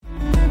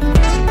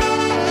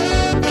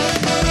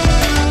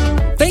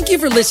you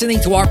for listening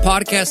to our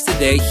podcast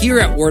today here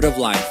at Word of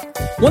Life.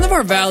 One of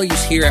our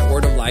values here at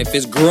Word of Life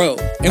is grow,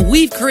 and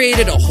we've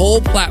created a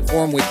whole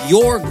platform with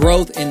your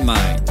growth in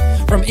mind.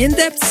 From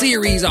in-depth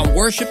series on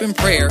worship and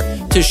prayer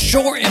to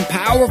short and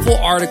powerful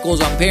articles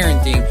on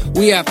parenting,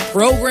 we have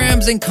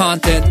programs and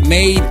content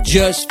made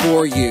just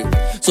for you.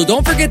 So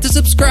don't forget to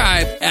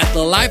subscribe at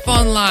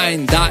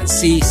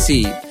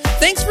thelifeonline.cc.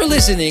 Thanks for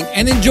listening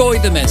and enjoy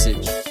the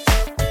message.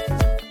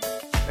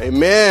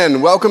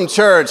 Amen. Welcome,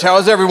 church.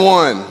 How's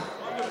everyone?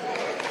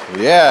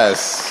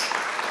 Yes.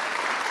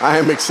 I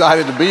am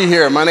excited to be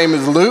here. My name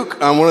is Luke.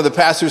 I'm one of the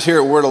pastors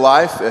here at Word of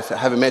Life. If I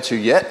haven't met you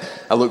yet,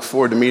 I look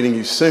forward to meeting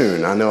you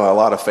soon. I know a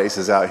lot of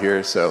faces out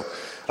here. So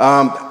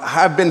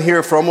I've been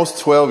here for almost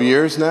 12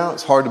 years now.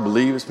 It's hard to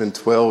believe it's been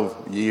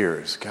 12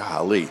 years.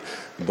 Golly.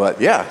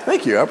 But yeah,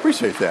 thank you. I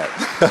appreciate that.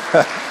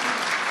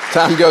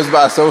 Time goes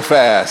by so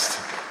fast.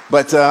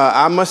 But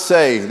I must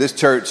say, this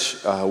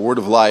church, Word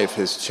of Life,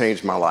 has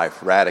changed my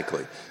life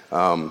radically.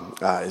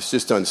 It's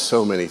just done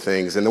so many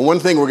things. And the one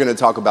thing we're going to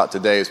talk about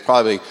today is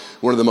probably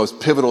one of the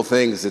most pivotal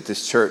things that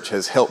this church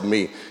has helped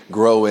me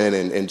grow in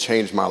and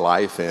change my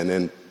life in.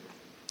 And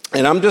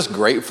I'm just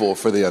grateful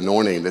for the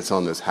anointing that's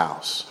on this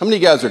house. How many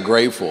of you guys are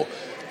grateful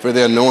for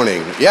the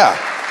anointing? Yeah.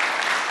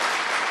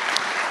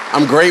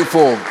 I'm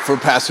grateful for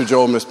Pastor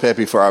Joel and Miss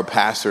Pepe, for our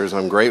pastors.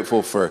 I'm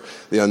grateful for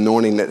the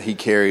anointing that he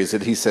carries,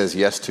 that he says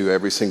yes to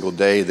every single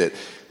day, that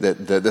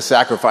the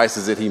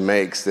sacrifices that he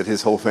makes, that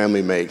his whole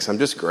family makes. I'm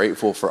just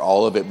grateful for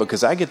all of it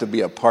because I get to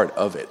be a part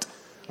of it.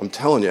 I'm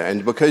telling you.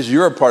 And because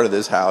you're a part of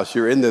this house,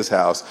 you're in this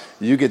house,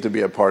 you get to be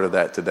a part of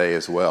that today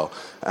as well.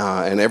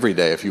 And every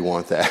day if you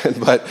want that.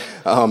 But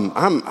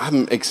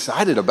I'm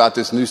excited about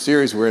this new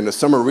series. We're in the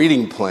summer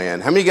reading plan.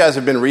 How many of you guys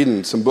have been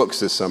reading some books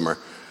this summer?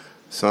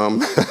 Some,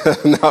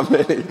 not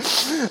many.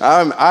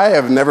 I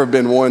have never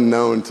been one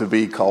known to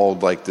be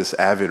called like this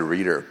avid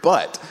reader,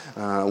 but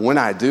when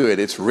I do it,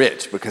 it's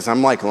rich because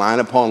I'm like line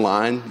upon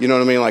line. You know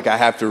what I mean? Like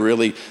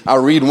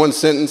I'll read one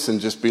sentence and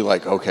just be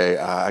like, okay,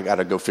 I got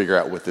to go figure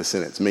out what this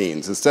sentence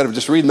means instead of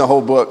just reading the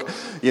whole book,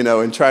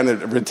 and trying to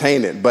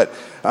retain it. But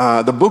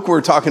the book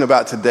we're talking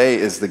about today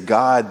is The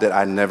God That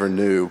I Never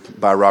Knew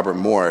by Robert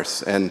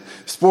Morris. And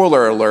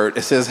spoiler alert,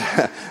 it says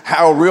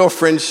how real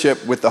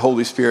friendship with the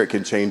Holy Spirit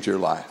can change your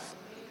life.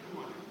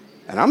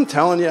 And I'm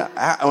telling you,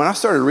 when I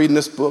started reading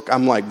this book,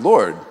 I'm like,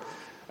 Lord,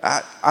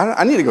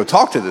 I need to go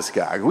talk to this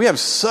guy. We have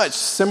such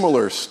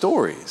similar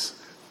stories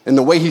in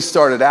the way he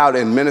started out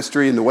in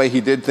ministry and the way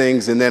he did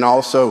things. And then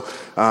also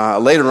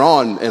later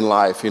on in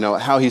life,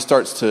 how he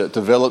starts to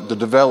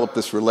develop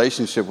this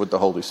relationship with the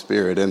Holy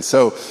Spirit. And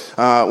so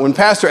when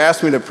Pastor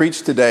asked me to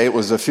preach today, it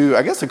was a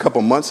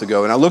couple months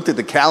ago. And I looked at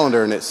the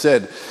calendar and it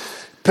said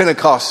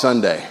Pentecost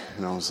Sunday.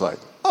 And I was like,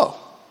 oh,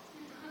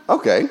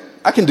 okay.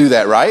 I can do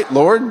that, right,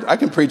 Lord? I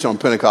can preach on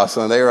Pentecost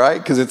Sunday, right?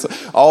 Because it's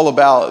all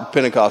about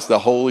Pentecost. The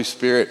Holy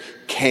Spirit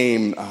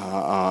came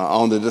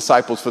on the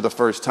disciples for the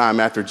first time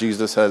after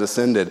Jesus had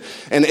ascended.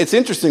 And it's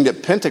interesting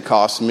that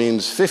Pentecost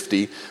means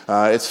 50.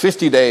 It's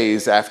 50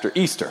 days after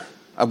Easter.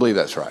 I believe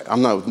that's right.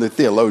 I'm not the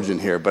theologian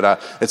here,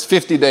 but it's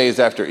 50 days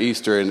after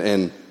Easter.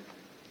 And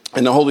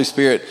the Holy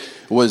Spirit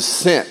was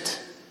sent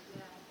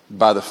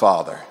by the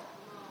Father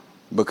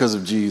because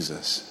of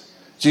Jesus.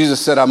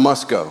 Jesus said, I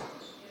must go.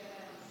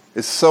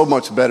 It's so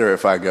much better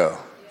if I go.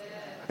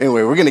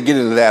 Anyway, we're going to get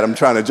into that. I'm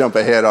trying to jump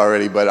ahead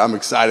already, but I'm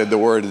excited. The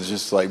word is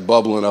just like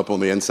bubbling up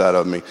on the inside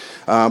of me.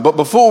 But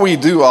before we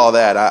do all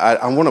that,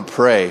 I want to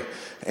pray,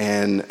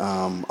 and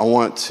I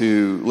want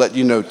to let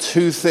you know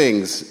two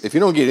things. If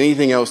you don't get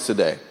anything else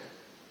today,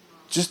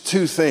 just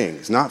two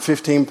things, not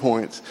 15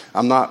 points.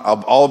 I'm not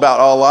all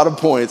about a lot of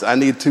points. I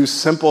need two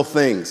simple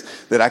things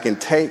that I can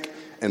take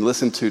and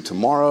listen to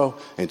tomorrow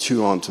and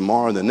chew on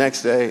tomorrow, the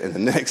next day and the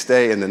next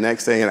day and the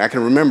next day. And I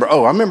can remember,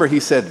 I remember he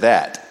said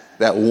that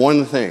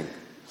one thing.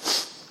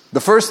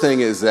 The first thing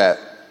is that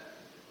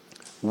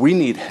we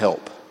need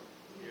help.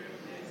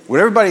 Would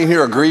everybody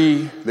here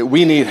agree that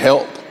we need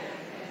help?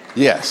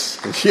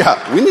 Yes.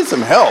 Yeah, we need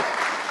some help.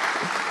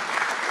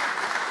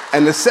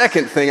 And the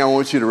second thing I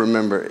want you to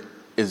remember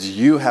is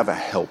you have a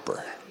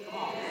helper.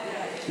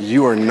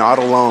 You are not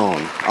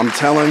alone. I'm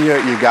telling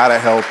you, you got a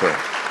helper.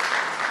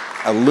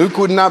 Luke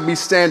would not be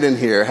standing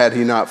here had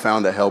he not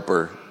found a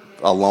helper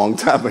a long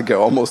time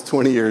ago, almost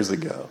 20 years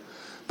ago.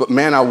 But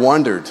man, I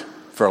wandered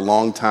for a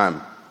long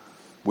time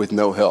with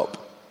no help.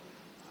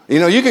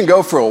 You can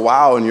go for a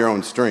while in your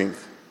own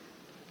strength.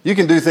 You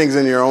can do things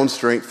in your own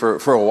strength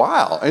for a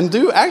while and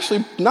do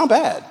actually not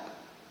bad.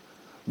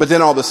 But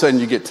then all of a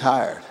sudden you get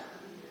tired.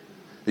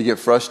 You get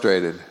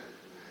frustrated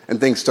and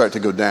things start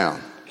to go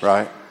down,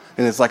 right?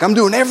 And it's like, I'm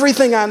doing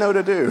everything I know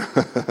to do.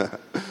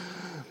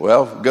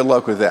 Well, good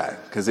luck with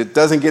that, because it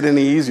doesn't get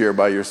any easier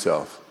by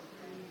yourself.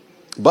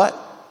 But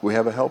we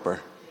have a helper.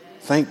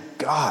 Thank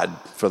God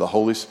for the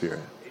Holy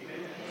Spirit.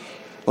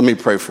 Let me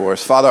pray for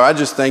us. Father, I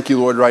just thank you,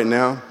 Lord, right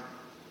now.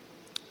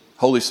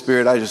 Holy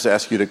Spirit, I just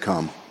ask you to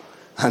come.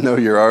 I know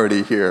you're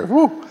already here.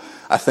 Woo.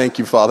 I thank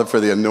you, Father, for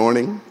the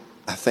anointing.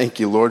 I thank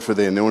you, Lord, for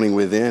the anointing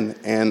within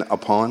and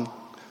upon.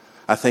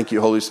 I thank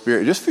you, Holy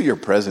Spirit, just for your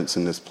presence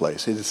in this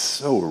place. It is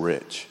so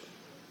rich.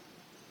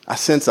 I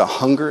sense a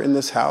hunger in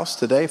this house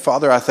today.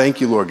 Father, I thank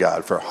you, Lord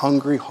God, for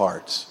hungry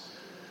hearts,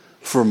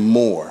 for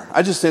more.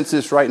 I just sense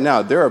this right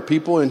now. There are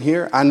people in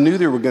here, I knew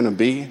there were going to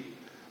be,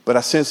 but I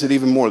sense it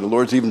even more. The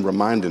Lord's even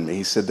reminding me.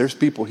 He said, there's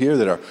people here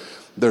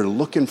they're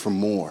looking for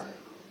more.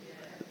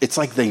 It's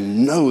like they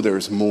know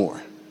there's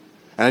more.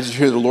 And I just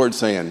hear the Lord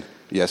saying,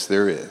 yes,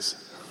 there is.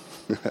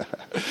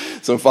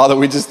 So, Father,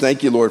 we just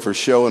thank you, Lord, for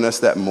showing us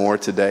that more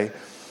today,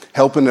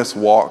 helping us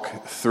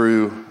walk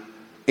through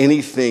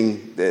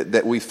anything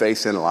that we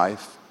face in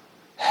life.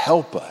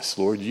 Help us,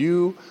 Lord.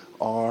 You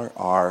are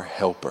our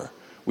helper.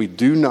 We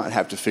do not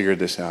have to figure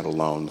this out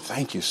alone.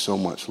 Thank you so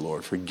much,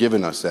 Lord, for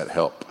giving us that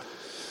help.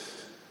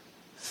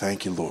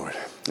 Thank you, Lord.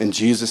 In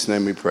Jesus'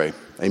 name we pray.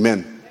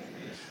 Amen.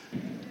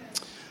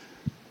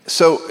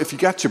 So if you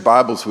got your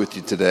Bibles with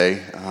you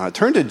today,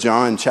 turn to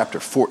John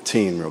chapter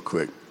 14 real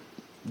quick.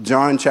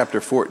 John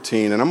chapter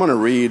 14, and I'm going to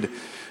read,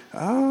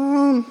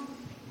 I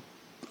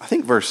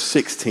think verse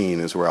 16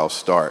 is where I'll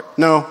start.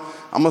 No,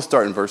 I'm going to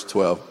start in verse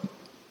 12.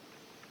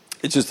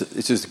 It's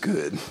just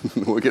good.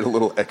 We'll get a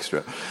little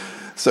extra.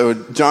 So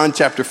John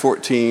chapter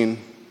 14,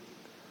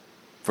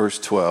 verse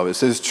 12, it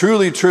says,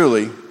 truly,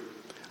 truly,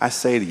 I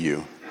say to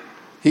you,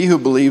 he who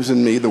believes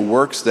in me, the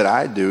works that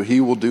I do,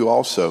 he will do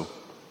also.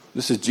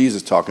 This is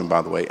Jesus talking,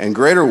 by the way. And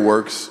greater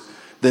works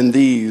than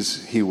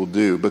these he will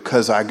do,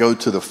 because I go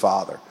to the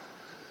Father.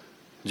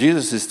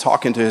 Jesus is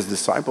talking to his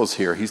disciples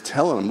here. He's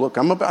telling them, look,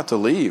 I'm about to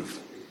leave,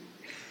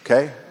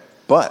 okay?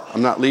 But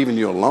I'm not leaving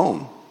you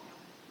alone.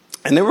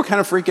 And they were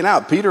kind of freaking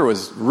out. Peter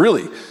was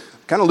really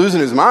kind of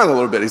losing his mind a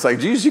little bit. He's like,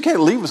 Jesus, you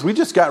can't leave us. We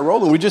just got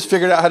rolling. We just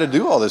figured out how to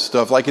do all this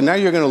stuff. Like, and now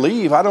you're going to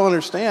leave. I don't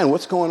understand.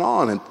 What's going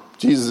on? And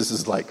Jesus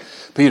is like,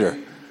 Peter,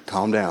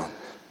 calm down.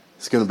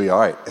 It's going to be all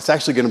right. It's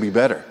actually going to be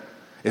better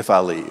if I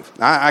leave.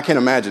 I can't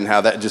imagine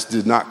how that just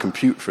did not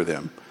compute for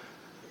them.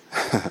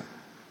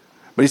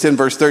 But he said in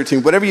verse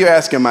 13, whatever you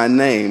ask in my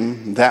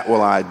name, that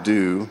will I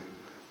do,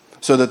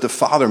 so that the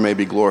Father may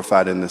be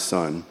glorified in the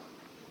Son.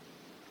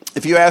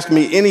 If you ask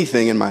me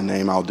anything in my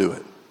name, I'll do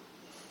it.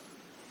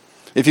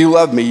 If you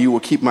love me, you will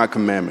keep my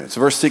commandments.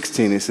 Verse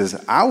 16, he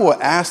says, I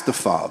will ask the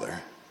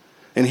Father,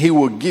 and he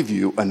will give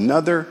you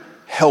another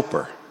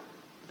helper,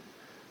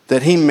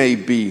 that he may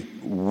be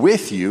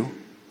with you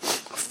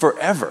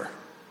forever.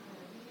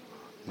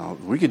 Now,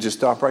 we could just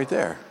stop right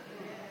there.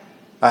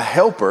 A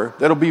helper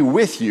that'll be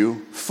with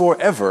you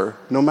forever,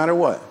 no matter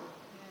what.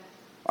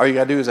 All you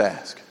got to do is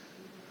ask.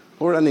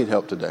 Lord, I need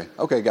help today.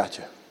 Okay,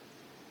 gotcha.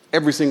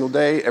 Every single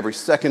day, every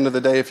second of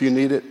the day if you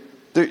need it.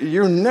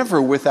 You're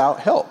never without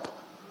help.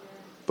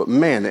 But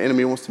man, the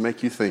enemy wants to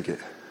make you think it.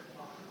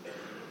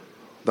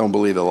 Don't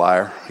believe the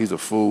liar. He's a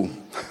fool.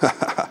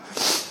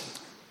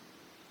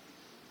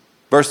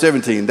 Verse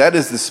 17, that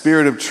is the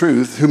Spirit of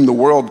truth, whom the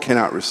world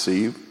cannot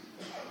receive,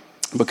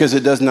 because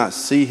it does not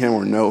see him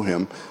or know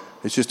him.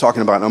 It's just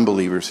talking about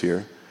unbelievers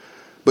here.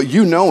 But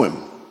you know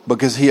him,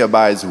 because he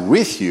abides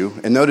with you,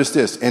 and notice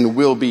this, and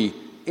will be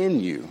in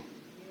you.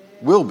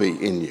 Will be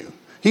in you.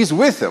 He's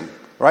with them,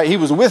 right? He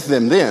was with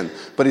them then,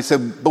 but he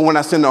said, but when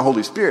I send the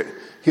Holy Spirit,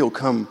 he'll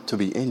come to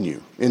be in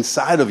you,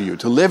 inside of you,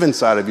 to live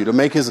inside of you, to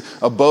make his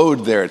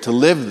abode there, to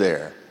live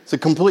there. It's a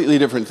completely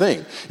different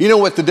thing. You know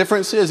what the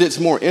difference is? It's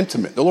more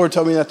intimate. The Lord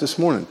told me that this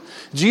morning.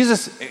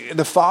 Jesus,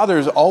 the Father,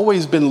 has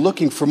always been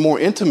looking for more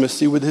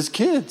intimacy with his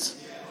kids.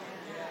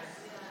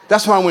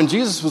 That's why when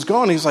Jesus was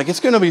gone, he's like, it's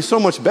going to be so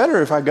much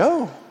better if I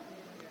go.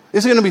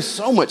 It's going to be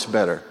so much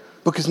better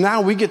because now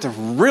we get to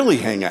really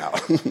hang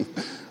out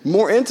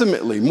more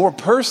intimately, more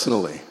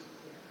personally.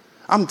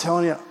 I'm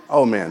telling you,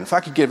 oh man, if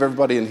I could give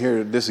everybody in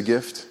here this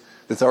gift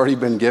that's already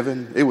been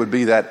given, it would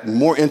be that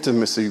more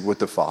intimacy with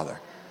the Father,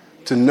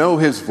 to know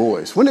his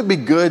voice. Wouldn't it be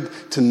good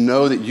to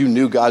know that you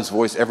knew God's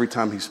voice every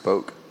time he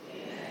spoke?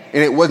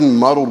 And it wasn't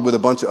muddled with a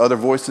bunch of other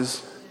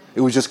voices.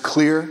 It was just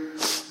clear.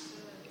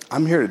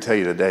 I'm here to tell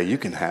you today, you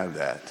can have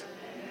that.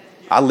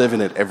 I live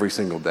in it every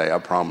single day, I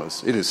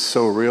promise. It is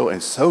so real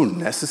and so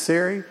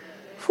necessary.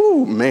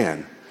 Whew,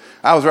 man.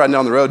 I was riding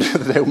down the road the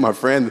other day with my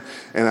friend,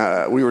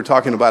 and we were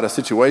talking about a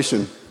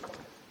situation.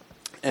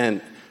 And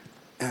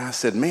I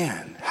said,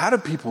 man, how do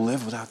people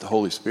live without the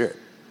Holy Spirit?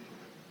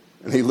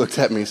 And he looked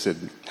at me and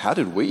said, how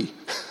did we?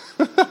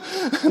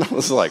 And I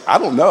was like, I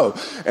don't know.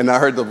 And I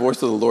heard the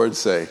voice of the Lord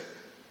say,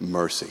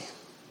 mercy.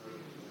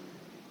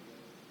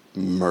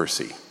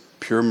 Mercy.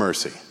 Pure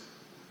mercy.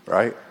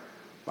 Right?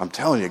 I'm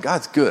telling you,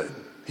 God's good.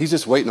 He's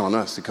just waiting on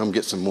us to come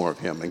get some more of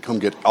him and come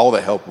get all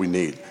the help we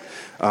need.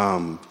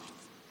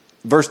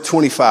 Verse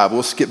 25,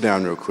 we'll skip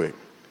down real quick.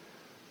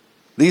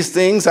 These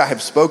things I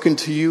have spoken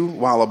to you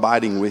while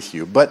abiding with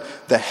you. But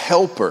the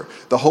Helper,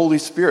 the Holy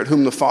Spirit,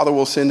 whom the Father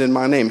will send in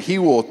my name, he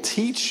will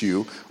teach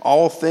you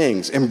all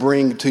things and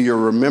bring to your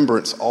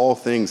remembrance all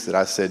things that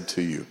I said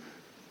to you.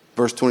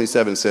 Verse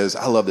 27 says,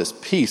 I love this.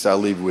 Peace I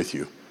leave with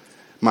you.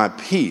 My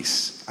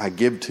peace I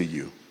give to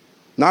you.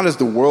 Not as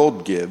the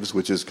world gives,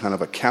 which is kind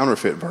of a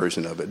counterfeit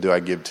version of it, do I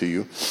give to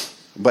you.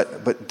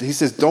 But he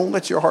says, don't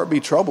let your heart be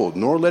troubled,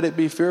 nor let it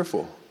be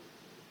fearful.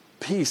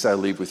 Peace I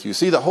leave with you.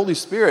 See, the Holy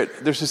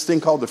Spirit, there's this thing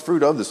called the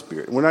fruit of the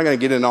Spirit. We're not going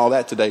to get into all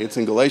that today. It's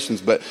in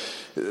Galatians. But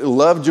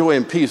love, joy,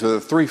 and peace are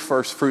the three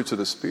first fruits of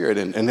the Spirit.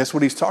 And that's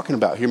what he's talking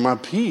about here. My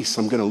peace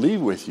I'm going to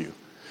leave with you.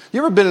 You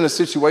ever been in a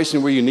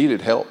situation where you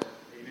needed help?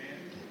 Amen.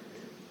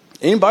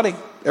 Anybody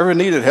ever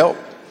needed help?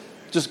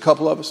 Just a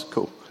couple of us?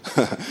 Cool.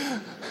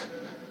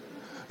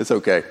 It's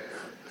okay.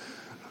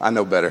 I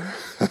know better.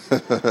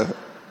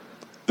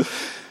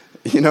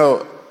 You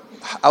know,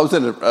 I was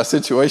in a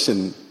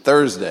situation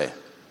Thursday.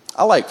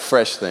 I like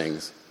fresh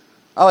things.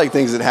 I like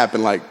things that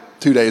happened like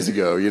 2 days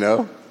ago, you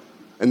know?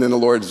 And then the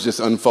Lord's just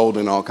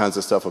unfolding all kinds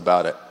of stuff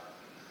about it.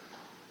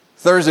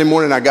 Thursday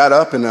morning I got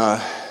up and I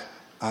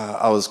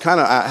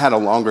had a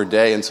longer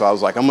day, and so I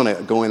was like, I'm going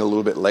to go in a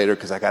little bit later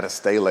because I got to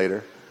stay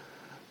later.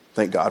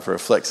 Thank God for a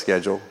flex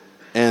schedule.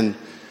 And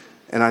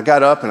I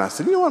got up and I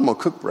said, you know what, I'm going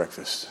to cook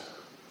breakfast.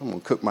 I'm going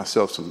to cook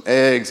myself some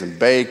eggs and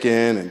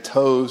bacon and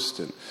toast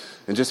and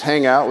just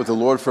hang out with the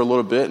Lord for a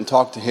little bit and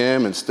talk to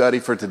him and study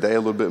for today a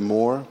little bit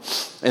more.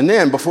 And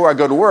then before I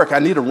go to work, I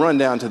need to run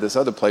down to this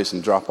other place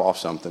and drop off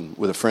something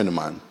with a friend of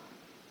mine.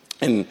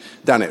 And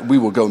down at We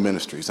Will Go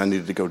Ministries, I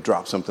needed to go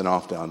drop something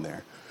off down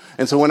there.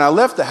 And so when I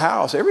left the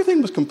house, everything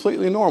was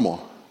completely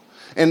normal.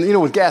 And, you know,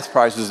 with gas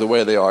prices the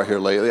way they are here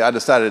lately, I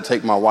decided to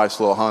take my wife's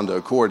little Honda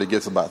Accord that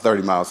gets about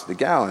 30 miles to the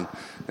gallon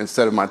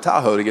instead of my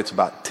Tahoe that gets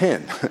about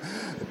 10.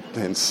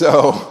 And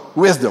so,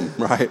 wisdom,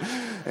 right?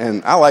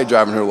 And I like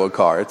driving her little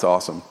car. It's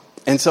awesome.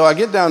 And so I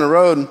get down the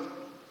road,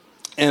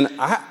 and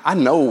I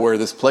know where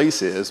this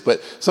place is,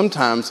 but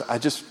sometimes I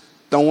just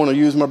don't want to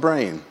use my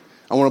brain.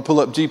 I want to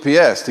pull up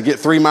GPS to get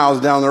 3 miles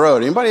down the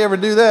road. Anybody ever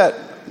do that?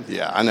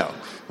 Yeah, I know.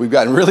 We've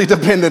gotten really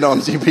dependent on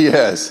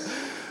GPS.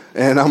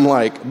 And I'm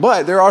like,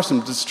 but there are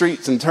some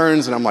streets and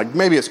turns, and I'm like,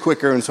 maybe it's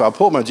quicker. And so I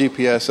pull my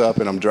GPS up,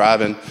 and I'm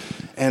driving.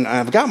 And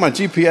I've got my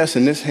GPS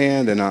in this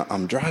hand, and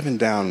I'm driving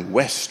down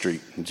West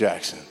Street in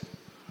Jackson.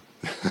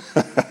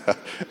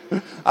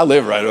 I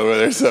live right over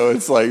there, so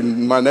it's like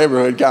my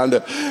neighborhood kind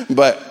of.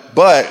 But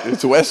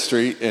it's West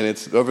Street, and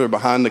it's over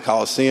behind the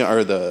Coliseum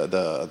or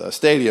the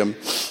stadium.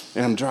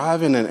 And I'm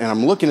driving, and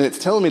I'm looking, and it's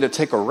telling me to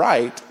take a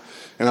right.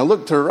 And I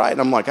look to the right,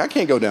 and I'm like, I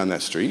can't go down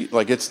that street.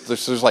 Like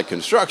there's like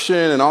construction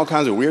and all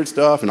kinds of weird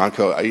stuff. And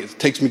it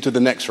takes me to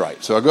the next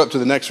right. So I go up to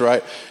the next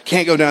right.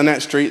 Can't go down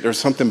that street. There's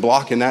something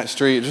blocking that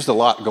street. Just a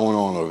lot going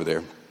on over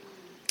there.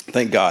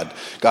 Thank God.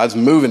 God's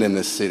moving in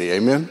this city.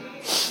 Amen.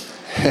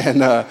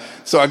 And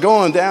so I go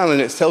on down, and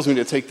it tells me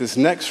to take this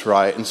next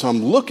right. And so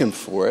I'm looking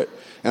for it.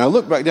 And I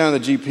look back down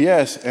at the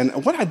GPS.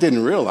 And what I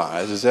didn't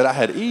realize is that I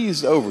had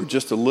eased over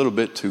just a little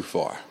bit too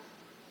far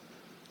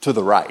to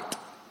the right.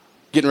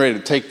 Getting ready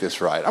to take this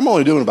right. I'm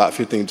only doing about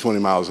 15, 20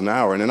 miles an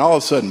hour. And then all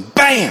of a sudden,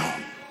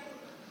 bam!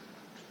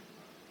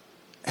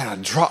 And I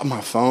drop my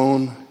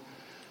phone.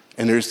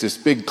 And there's this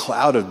big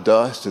cloud of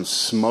dust and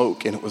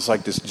smoke. And it was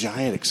like this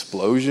giant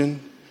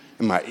explosion.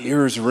 And my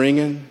ears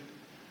ringing.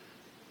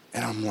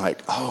 And I'm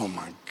like, oh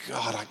my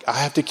God, I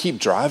have to keep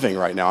driving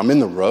right now. I'm in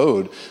the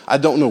road. I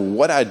don't know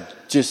what I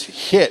just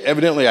hit.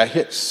 Evidently, I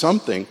hit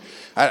something.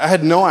 I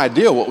had no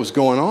idea what was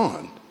going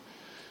on.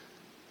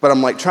 But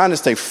I'm like trying to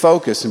stay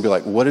focused and be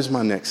like, what is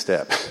my next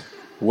step?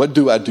 What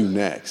do I do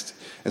next?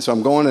 And so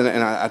I'm going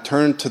and I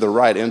turn to the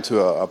right into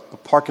a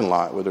parking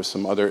lot where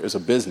there's a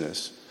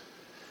business.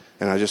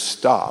 And I just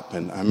stop.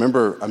 And I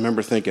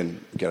remember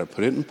thinking, you got to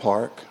put it in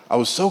park. I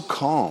was so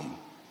calm.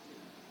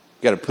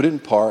 You got to put it in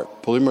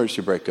park, pull the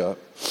emergency brake up,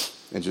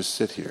 and just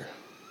sit here.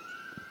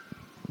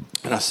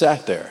 And I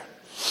sat there.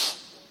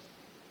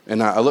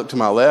 And I looked to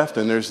my left,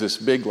 and there's this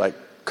big like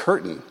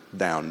curtain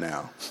down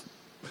now.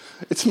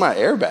 It's my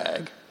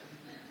airbag.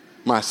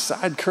 My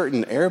side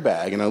curtain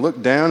airbag. And I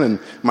looked down, and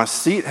my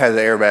seat has an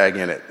airbag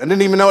in it. I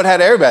didn't even know it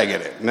had an airbag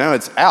in it. Now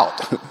it's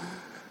out.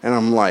 And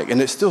I'm like,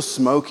 and it's still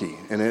smoky.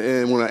 And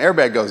when an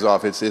airbag goes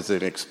off, it's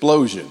an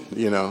explosion,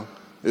 you know.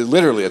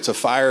 It's a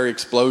fire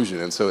explosion.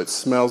 And so it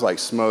smells like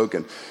smoke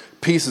and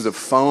pieces of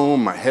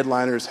foam. My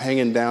headliner's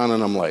hanging down,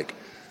 and I'm like,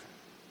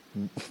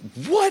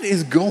 what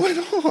is going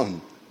on?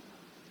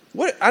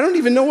 I don't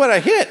even know what I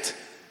hit.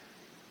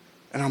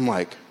 And I'm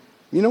like,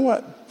 you know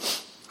what?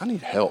 I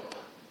need help.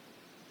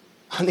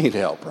 I need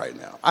help right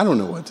now. I don't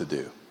know what to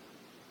do.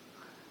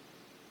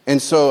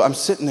 And so I'm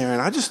sitting there,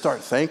 and I just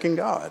start thanking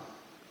God.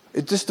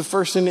 It's just the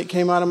first thing that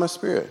came out of my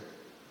spirit.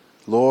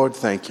 Lord,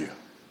 thank you.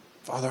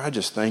 Father, I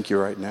just thank you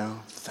right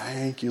now.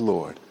 Thank you,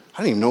 Lord.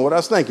 I didn't even know what I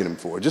was thanking him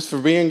for, just for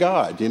being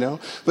God, you know.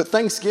 But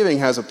Thanksgiving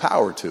has a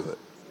power to it.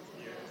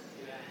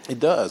 It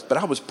does. But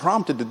I was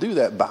prompted to do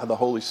that by the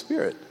Holy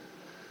Spirit.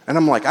 And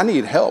I'm like, I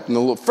need help. And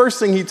the first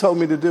thing he told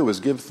me to do was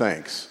give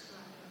thanks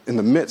in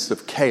the midst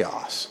of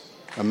chaos.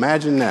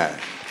 Imagine that.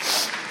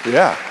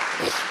 Yeah.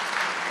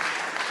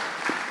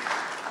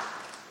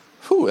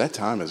 Whew, that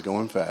time is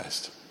going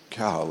fast.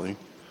 Golly.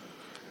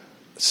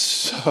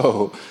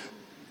 So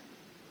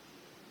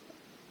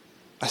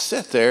I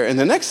sat there, and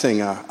the next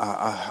thing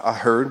I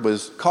heard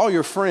was, call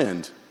your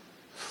friend.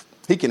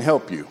 He can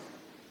help you.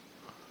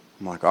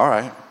 I'm like, all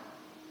right.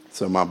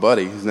 So my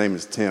buddy, his name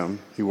is Tim.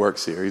 He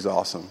works here. He's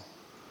awesome.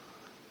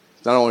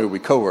 Not only are we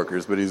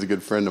coworkers, but he's a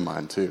good friend of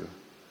mine too.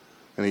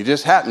 And he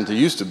just happened to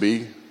used to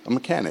be a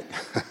mechanic.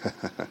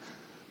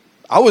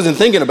 I wasn't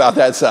thinking about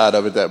that side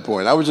of it at that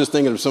point. I was just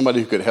thinking of somebody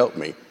who could help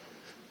me.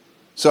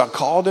 So I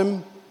called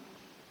him.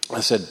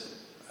 I said,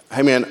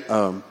 hey man,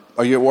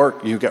 are you at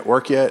work? You got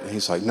work yet? And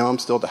he's like, no, I'm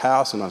still at the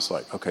house. And I was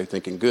like, okay,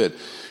 thinking good.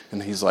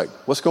 And he's like,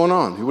 what's going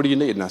on? What do you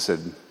need? And I said,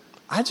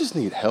 I just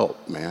need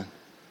help, man.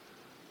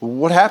 Well,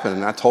 what happened?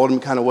 And I told him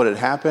kind of what had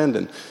happened.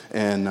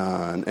 And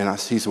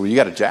he said, well, you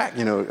got a jack,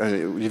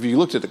 have you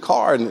looked at the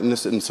car? And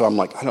so I'm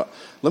like,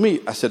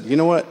 I said, you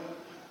know what?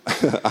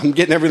 I'm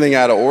getting everything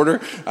out of order.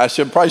 I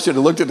probably should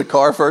have looked at the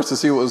car first to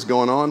see what was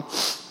going on.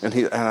 And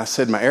I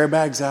said, my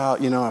airbag's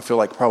out. I feel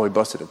like I probably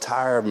busted a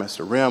tire, messed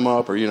a rim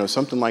up, or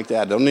something like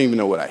that. I don't even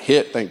know what I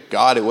hit. Thank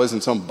God it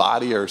wasn't some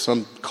body or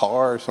some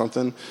car or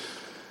something.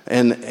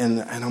 And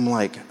I'm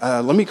like,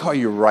 let me call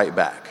you right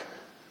back.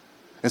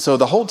 And so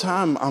the whole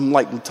time I'm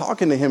like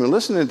talking to him and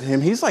listening to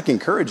him, he's like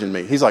encouraging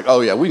me. He's like,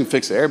 oh yeah, we can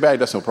fix the airbag.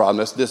 That's no problem.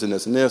 That's this and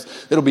this and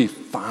this. It'll be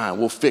fine.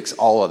 We'll fix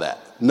all of that.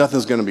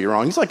 Nothing's going to be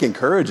wrong. He's like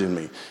encouraging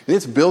me. And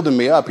it's building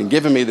me up and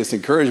giving me this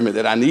encouragement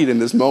that I need in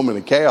this moment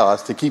of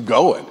chaos to keep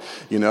going,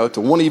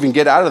 to want to even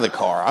get out of the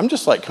car. I'm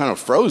just like kind of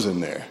frozen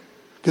there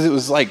because it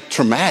was like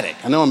traumatic.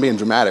 I know I'm being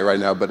dramatic right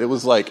now, but it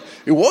was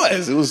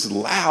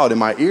loud and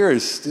my ear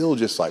is still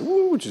just like,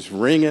 woo, just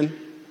ringing.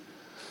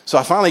 So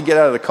I finally get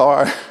out of the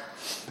car.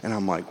 And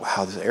I'm like,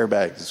 wow, this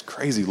airbag is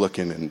crazy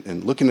looking,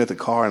 and looking at the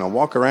car, and I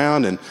walk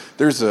around, and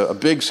there's a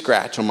big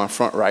scratch on my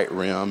front right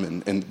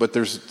rim, but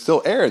there's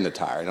still air in the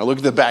tire. And I look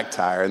at the back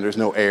tire, and there's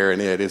no air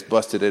in it. It's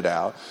busted it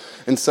out.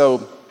 And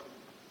so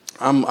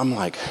I'm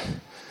like,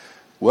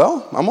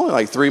 well, I'm only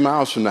like 3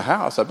 miles from the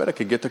house. I bet I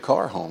could get the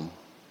car home.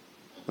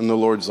 And the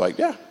Lord's like,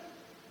 yeah.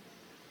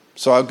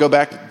 So I go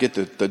back and get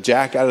the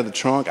jack out of the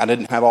trunk. I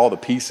didn't have all the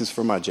pieces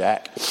for my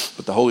jack,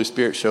 but the Holy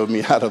Spirit showed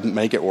me how to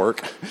make it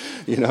work,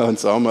 and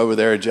so I'm over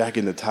there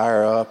jacking the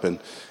tire up. And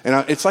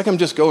it's like I'm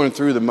just going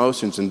through the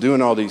motions and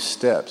doing all these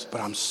steps,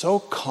 but I'm so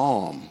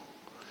calm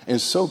and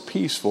so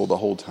peaceful the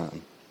whole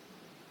time.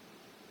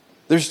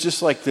 There's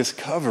just like this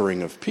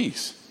covering of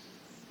peace.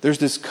 There's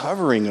this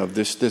covering of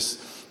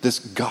this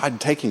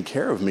God taking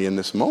care of me in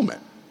this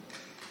moment.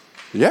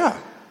 Yeah.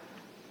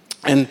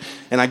 And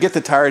I get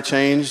the tire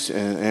changed,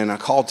 and I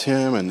called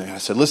Tim, and I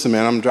said, listen,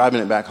 man, I'm driving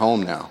it back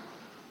home now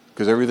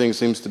because everything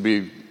seems to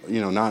be,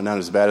 not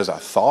as bad as I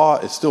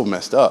thought. It's still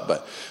messed up.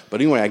 But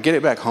anyway, I get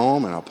it back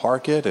home, and I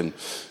park it, and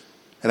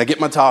I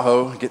get my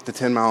Tahoe, get the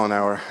 10 mile an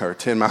hour or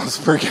 10 miles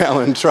per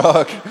gallon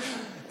truck,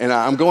 and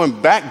I'm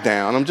going back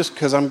down.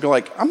 Because I'm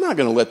like, I'm not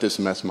going to let this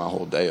mess my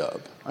whole day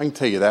up. I can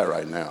tell you that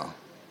right now.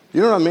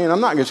 You know what I mean? I'm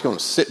not just going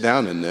to sit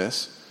down in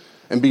this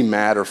and be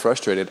mad or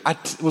frustrated. I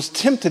was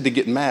tempted to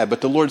get mad, but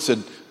the Lord said,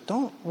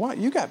 why?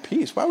 You got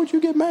peace. Why would you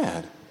get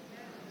mad?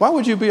 Why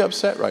would you be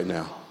upset right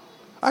now?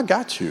 I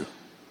got you.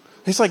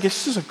 He's like,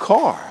 it's just a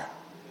car.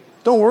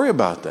 Don't worry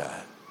about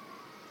that.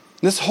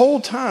 This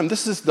whole time,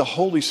 this is the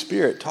Holy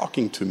Spirit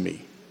talking to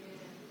me.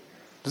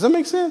 Does that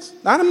make sense?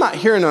 I'm not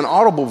hearing an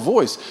audible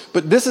voice,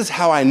 but this is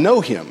how I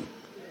know him.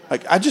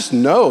 Like, I just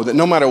know that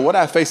no matter what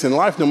I face in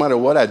life, no matter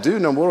what I do,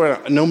 no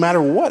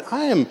matter what,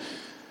 I am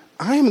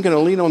going to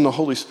lean on the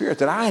Holy Spirit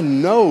that I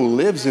know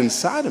lives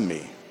inside of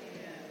me.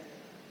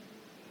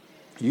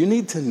 You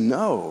need to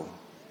know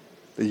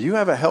that you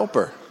have a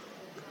helper.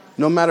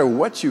 No matter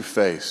what you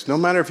face, no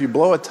matter if you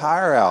blow a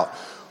tire out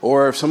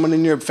or if someone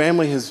in your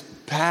family has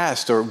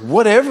passed or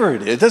whatever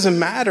it is, it doesn't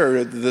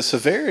matter the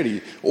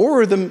severity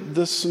or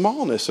the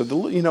smallness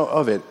or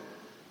of it.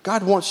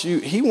 God wants you,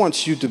 he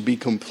wants you to be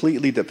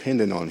completely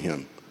dependent on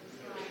him.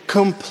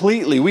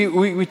 Completely.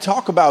 We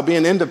talk about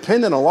being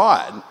independent a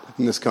lot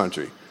in this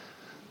country.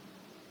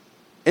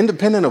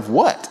 Independent of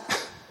what?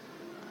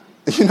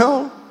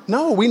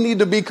 No, we need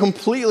to be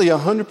completely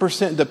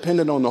 100%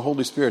 dependent on the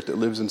Holy Spirit that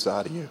lives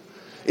inside of you.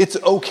 It's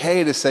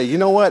okay to say, you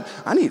know what?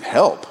 I need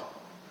help.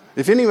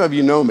 If any of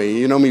you know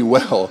me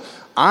well,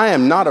 I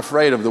am not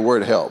afraid of the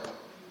word help.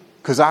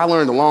 Because I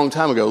learned a long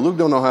time ago, Luke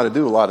don't know how to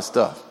do a lot of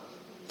stuff.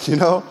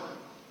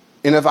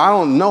 And if I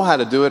don't know how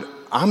to do it,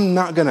 I'm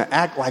not going to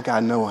act like I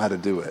know how to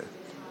do it.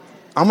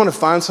 I'm going to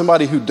find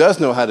somebody who does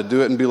know how to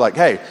do it and be like,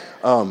 hey,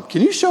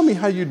 can you show me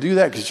how you do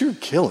that? Because you're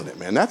killing it,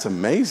 man. That's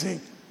amazing.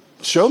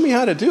 Show me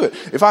how to do it.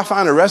 If I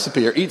find a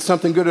recipe or eat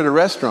something good at a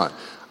restaurant,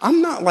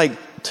 I'm not like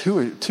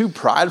too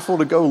prideful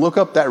to go look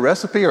up that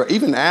recipe or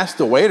even ask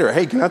the waiter,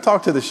 hey, can I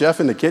talk to the chef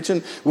in the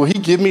kitchen? Will he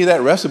give me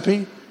that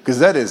recipe? Because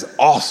that is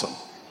awesome.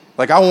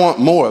 Like, I want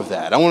more of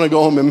that. I want to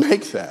go home and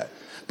make that.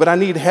 But I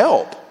need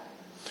help.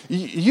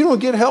 You don't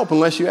get help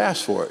unless you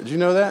ask for it. Did you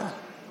know that?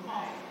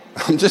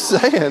 I'm just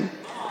saying.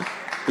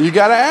 You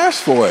got to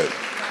ask for it.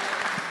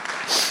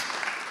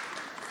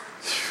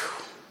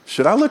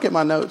 Should I look at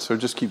my notes or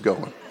just keep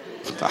going?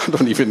 I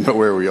don't even know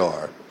where we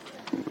are.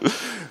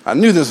 I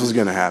knew this was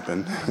going to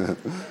happen.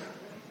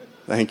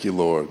 Thank you,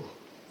 Lord.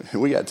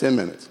 We got 10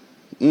 minutes.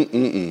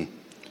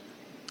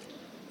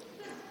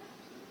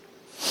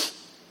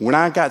 When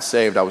I got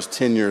saved, I was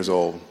 10 years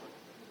old.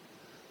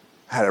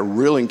 had a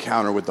real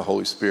encounter with the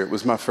Holy Spirit. It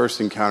was my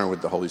first encounter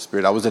with the Holy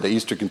Spirit. I was at an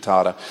Easter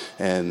cantata,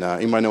 and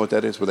anybody know what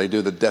that is? Where they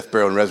do the death,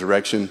 burial, and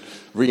resurrection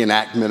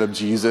reenactment of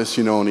Jesus,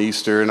 on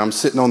Easter. And I'm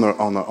sitting on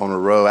a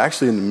row,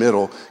 actually in the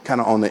middle, kind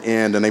of on the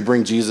end, and they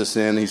bring Jesus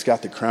in. He's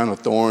got the crown of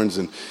thorns,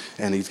 and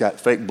he's got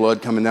fake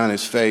blood coming down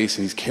his face,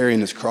 and he's carrying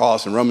his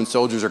cross, and Roman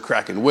soldiers are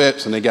cracking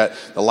whips, and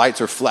the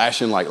lights are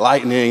flashing like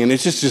lightning, and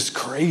it's just this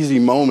crazy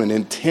moment,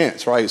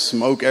 intense, right?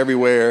 Smoke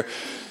everywhere.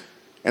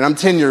 And I'm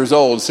 10 years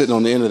old sitting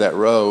on the end of that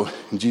row,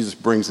 and Jesus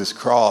brings this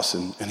cross,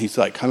 and he's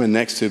like coming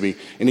next to me.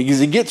 And as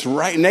he gets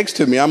right next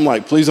to me, I'm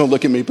like, please don't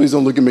look at me, please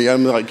don't look at me.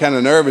 I'm like kind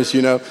of nervous,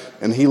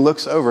 And he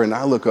looks over, and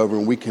I look over,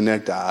 and we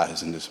connect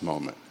eyes in this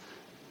moment.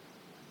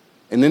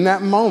 And in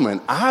that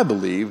moment, I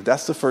believe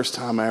that's the first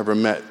time I ever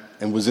met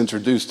and was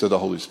introduced to the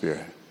Holy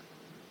Spirit.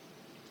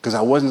 Because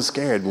I wasn't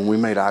scared when we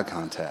made eye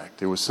contact.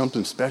 There was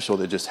something special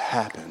that just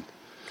happened.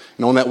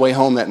 And on that way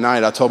home that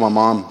night, I told my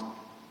mom,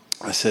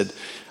 I said,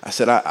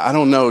 I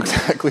don't know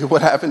exactly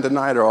what happened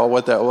tonight or all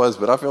what that was,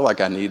 but I feel like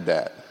I need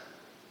that.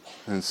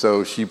 And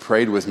so she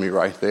prayed with me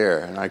right there,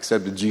 and I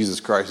accepted Jesus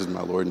Christ as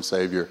my Lord and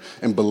Savior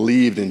and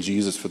believed in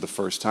Jesus for the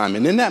first time.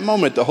 And in that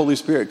moment, the Holy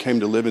Spirit came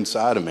to live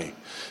inside of me,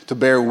 to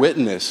bear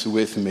witness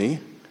with me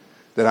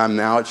that I'm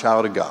now a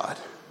child of God.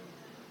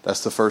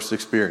 That's the first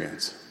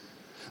experience.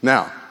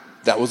 Now,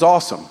 that was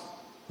awesome,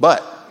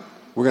 but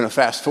we're going to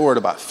fast forward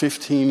about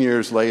 15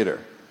 years later.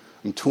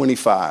 I'm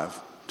 25,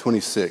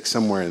 26,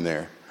 somewhere in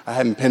there. I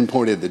hadn't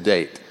pinpointed the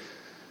date,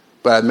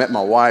 but I met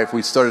my wife.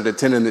 We started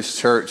attending this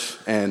church,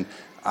 and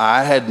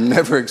I had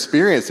never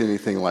experienced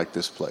anything like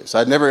this place.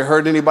 I'd never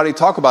heard anybody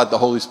talk about the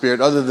Holy Spirit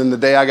other than the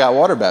day I got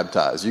water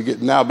baptized. You get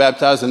now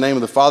baptized in the name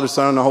of the Father,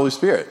 Son, and the Holy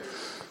Spirit.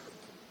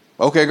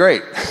 Okay,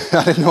 great.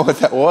 I didn't know what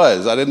that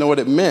was. I didn't know what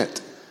it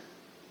meant.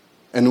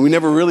 And we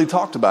never really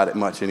talked about it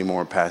much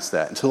anymore past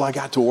that until I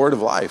got to Word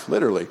of Life,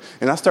 literally.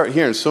 And I started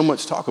hearing so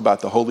much talk about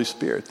the Holy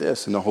Spirit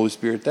this and the Holy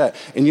Spirit that.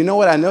 And you know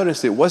what I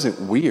noticed? It wasn't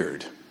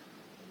weird.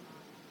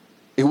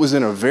 It was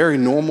in a very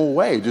normal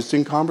way, just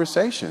in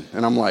conversation.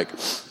 And I'm like,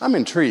 I'm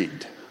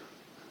intrigued.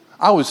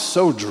 I was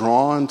so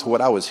drawn to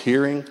what I was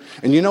hearing.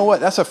 And you know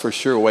what? That's a for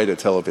sure way to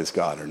tell if it's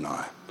God or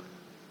not.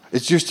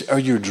 It's just, are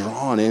you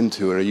drawn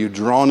into it? Are you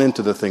drawn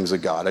into the things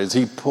of God? Is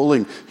he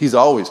pulling? He's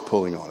always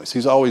pulling on us.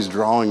 He's always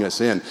drawing us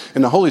in.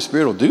 And the Holy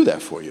Spirit will do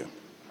that for you.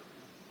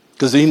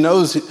 Because he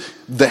knows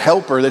the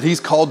helper that he's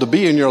called to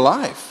be in your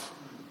life.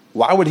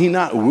 Why would he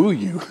not woo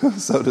you,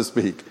 so to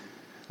speak?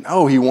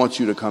 No, he wants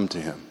you to come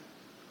to him.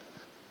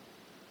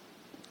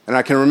 And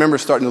I can remember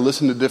starting to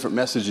listen to different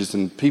messages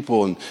and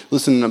people and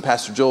listening to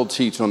Pastor Joel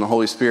teach on the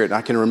Holy Spirit. And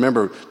I can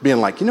remember being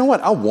like, you know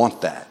what? I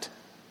want that.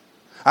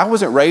 I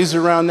wasn't raised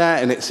around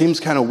that, and it seems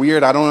kind of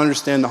weird. I don't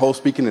understand the whole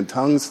speaking in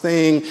tongues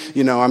thing.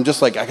 I'm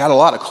just like, I got a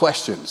lot of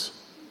questions.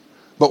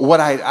 But what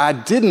I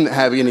didn't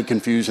have any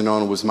confusion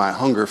on was my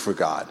hunger for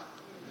God.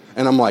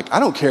 And I'm like,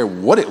 I don't care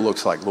what it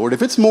looks like, Lord.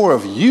 If it's more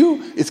of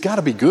you, it's got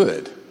to be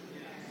good.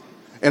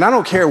 And I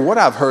don't care what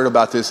I've heard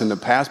about this in the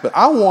past, but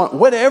I want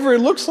whatever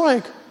it looks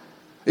like.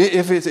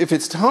 If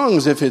it's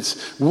tongues, if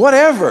it's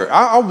whatever,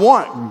 I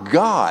want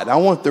God. I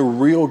want the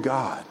real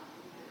God.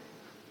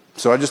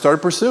 So I just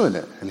started pursuing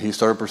it, and he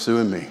started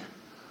pursuing me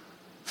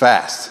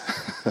fast.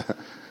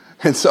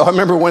 And so I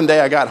remember one day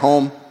I got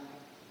home,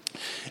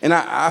 and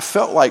I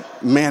felt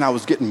like, man, I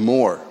was getting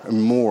more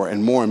and more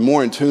and more and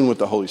more in tune with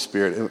the Holy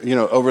Spirit,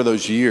 over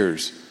those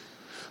years.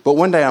 But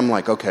one day I'm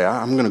like, okay,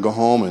 I'm going to go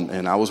home,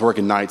 and I was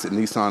working nights at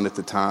Nissan at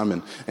the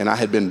time, and I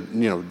had been,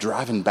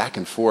 driving back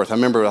and forth. I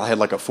remember I had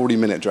like a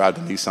 40-minute drive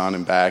to Nissan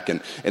and back,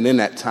 and in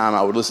that time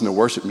I would listen to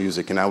worship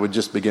music, and I would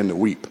just begin to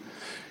weep.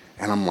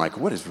 And I'm like,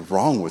 what is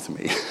wrong with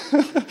me?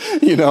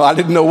 I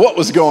didn't know what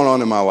was going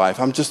on in my life.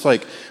 I'm just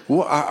like,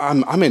 well,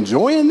 I'm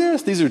enjoying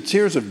this. These are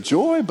tears of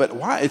joy, but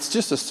why? It's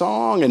just a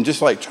song, and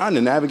just like trying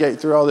to navigate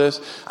through all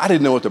this. I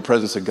didn't know what the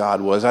presence of God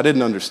was. I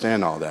didn't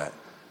understand all that.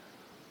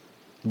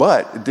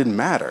 But it didn't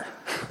matter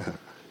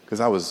because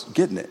I was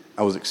getting it.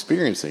 I was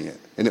experiencing it,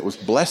 and it was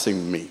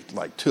blessing me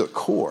like to the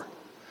core.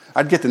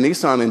 I'd get to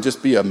Nissan and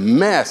just be a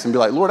mess and be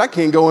like, Lord, I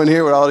can't go in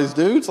here with all these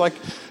dudes. Like,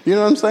 you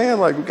know what I'm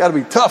saying? Like, we've got to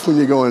be tough when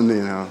you go in,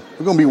 we're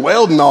going to be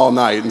welding all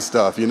night and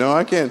stuff,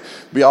 I can't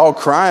be all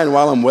crying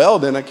while I'm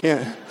welding. I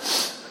can't.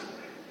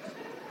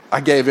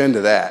 I gave in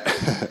to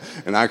that,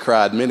 and I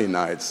cried many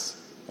nights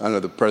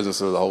under the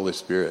presence of the Holy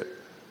Spirit.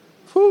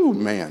 Whew,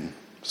 man,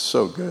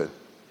 so good.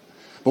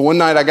 But one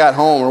night I got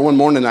home, or one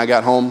morning I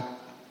got home,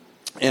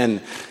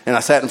 and I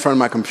sat in front of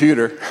my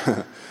computer,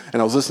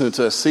 and I was listening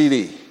to a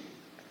CD.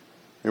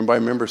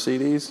 Everybody remember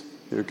CDs?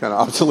 They're kind of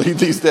obsolete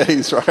these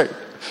days, right?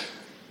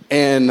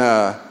 And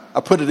I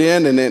put it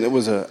in, and then it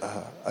was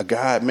a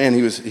guy, man,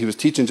 he was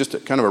teaching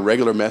just kind of a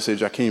regular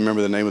message. I can't even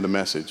remember the name of the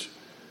message.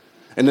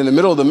 And in the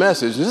middle of the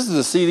message, this is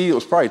a CD that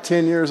was probably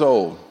 10 years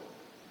old.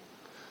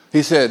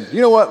 He said,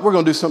 you know what? We're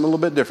going to do something a little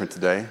bit different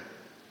today.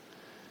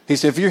 He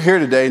said, if you're here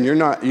today and you've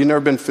never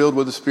been filled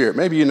with the Spirit,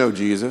 maybe you know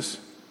Jesus,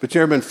 but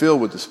you've never been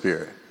filled with the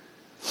Spirit.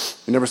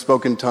 You never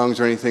spoke in tongues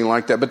or anything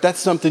like that, but that's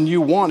something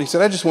you want. He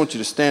said, I just want you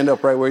to stand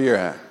up right where you're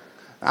at.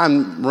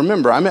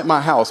 Remember, I'm at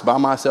my house by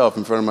myself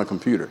in front of my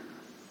computer.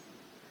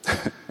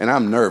 And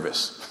I'm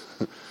nervous.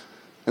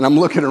 And I'm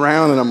looking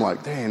around and I'm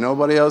like, dang,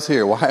 nobody else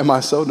here. Why am I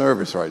so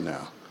nervous right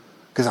now?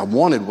 Because I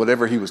wanted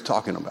whatever he was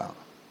talking about.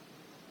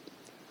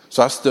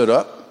 So I stood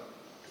up.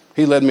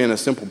 He led me in a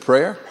simple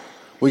prayer.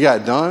 We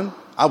got done.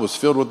 I was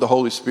filled with the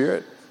Holy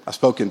Spirit. I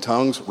spoke in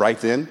tongues right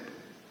then.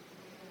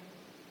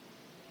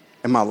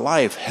 And my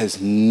life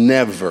has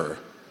never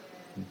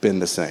been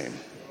the same.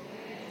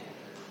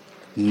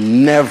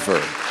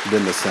 Never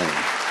been the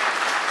same.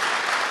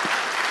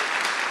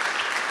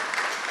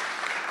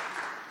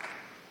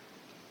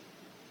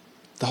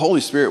 The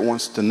Holy Spirit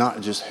wants to not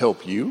just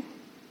help you,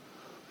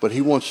 but he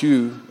wants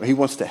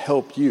to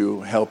help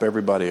you help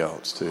everybody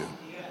else too.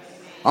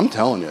 I'm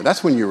telling you,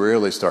 that's when you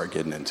really start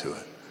getting into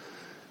it.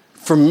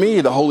 For me,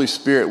 the Holy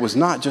Spirit was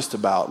not just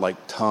about like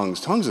tongues.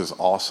 Tongues is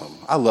awesome.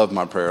 I love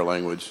my prayer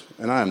language,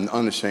 and I am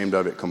unashamed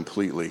of it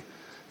completely.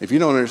 If you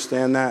don't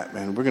understand that,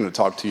 man, we're going to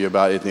talk to you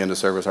about it at the end of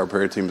service. Our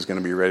prayer team is going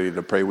to be ready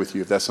to pray with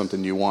you if that's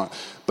something you want.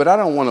 But I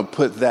don't want to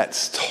put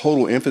that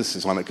total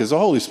emphasis on it because the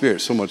Holy Spirit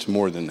is so much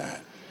more than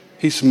that.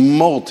 He's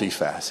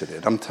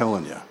multifaceted, I'm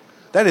telling you.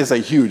 That is a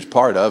huge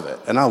part of it,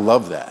 and I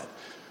love that.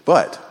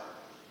 But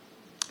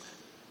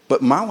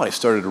my life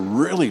started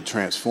really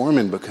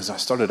transforming because I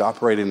started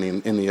operating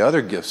in the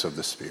other gifts of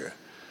the Spirit,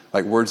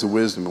 like words of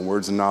wisdom and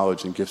words of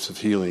knowledge and gifts of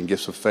healing and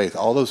gifts of faith,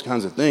 all those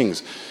kinds of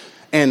things.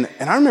 And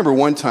I remember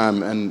one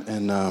time,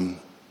 and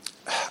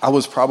I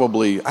was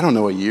probably,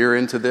 a year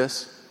into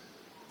this,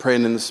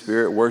 praying in the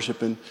Spirit,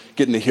 worshiping,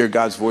 getting to hear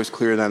God's voice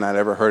clearer than I'd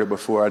ever heard it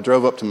before. I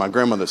drove up to my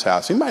grandmother's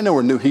house. Anybody know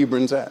where New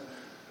Hebron's at?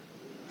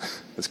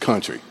 It's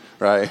country,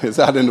 right? It's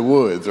out in the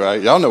woods, right?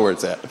 Y'all know where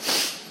it's at.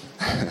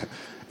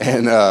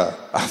 And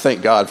I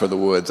thank God for the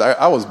woods.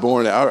 I was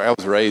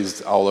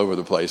raised all over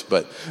the place,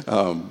 but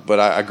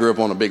I grew up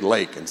on a big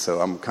lake, and so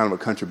I'm kind of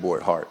a country boy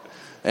at heart.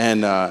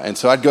 And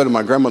so I'd go to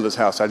my grandmother's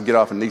house. I'd get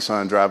off in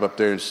Nissan and drive up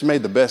there, and she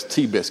made the best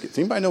tea biscuits.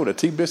 Anybody know what a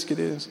tea biscuit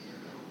is?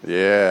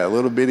 Yeah, a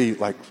little bitty,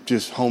 like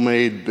just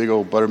homemade big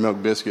old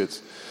buttermilk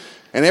biscuits.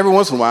 And every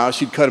once in a while,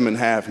 she'd cut them in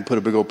half and put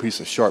a big old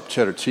piece of sharp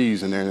cheddar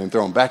cheese in there and then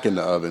throw them back in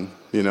the oven,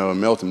 and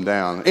melt them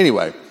down.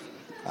 Anyway,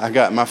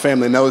 my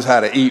family knows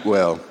how to eat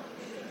well.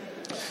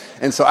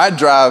 And so I'd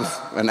drive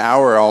an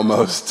hour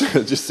almost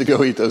just to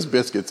go eat those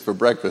biscuits for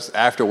breakfast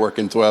after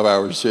working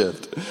 12-hour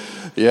shift.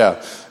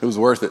 Yeah, it was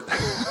worth it.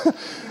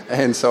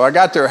 And so I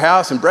got to her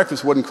house, and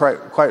breakfast wasn't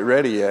quite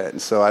ready yet.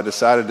 And so I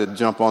decided to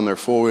jump on their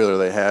four-wheeler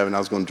they have, and I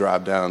was going to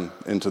drive down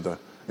into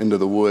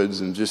the woods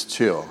and just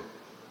chill.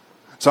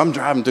 So I'm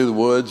driving through the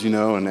woods,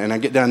 and I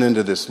get down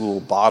into this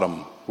little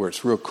bottom where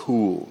it's real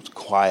cool, it's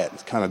quiet,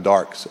 it's kind of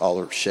dark, it's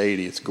all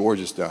shady, it's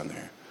gorgeous down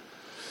there.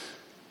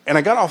 And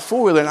I got off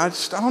four-wheeler, and I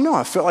don't know,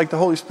 I felt like the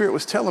Holy Spirit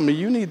was telling me,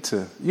 you need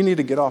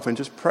to get off and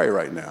just pray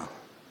right now.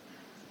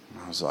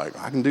 And I was like,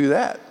 I can do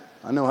that.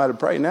 I know how to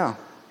pray now,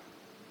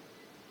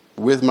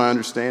 with my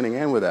understanding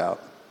and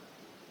without.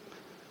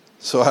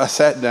 So I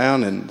sat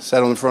down and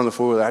sat on the front of the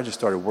four-wheeler. I just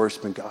started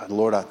worshiping God.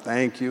 Lord, I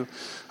thank you.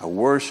 I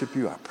worship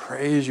you. I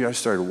praise you. I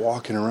started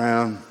walking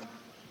around,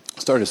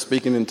 started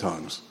speaking in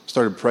tongues,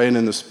 started praying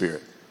in the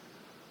Spirit.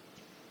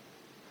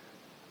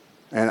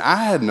 And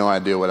I had no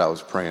idea what I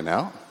was praying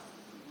out,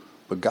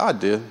 but God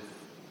did.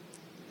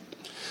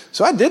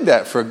 So I did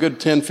that for a good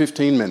 10,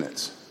 15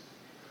 minutes.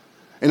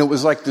 And it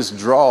was like this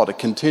draw to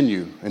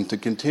continue and to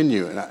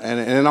continue. And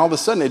then all of a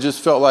sudden, it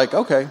just felt like,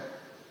 okay,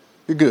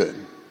 you're good.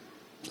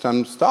 It's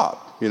time to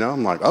stop.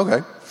 I'm like,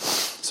 okay.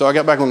 So I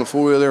got back on the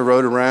four-wheeler,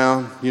 rode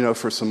around,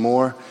 for some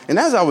more. And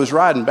as I was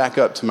riding back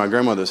up to my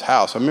grandmother's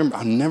house,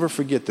 I'll never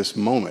forget this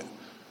moment.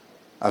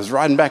 I was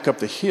riding back up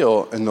the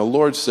hill, and the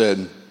Lord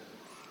said,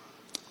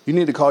 you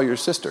need to call your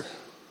sister.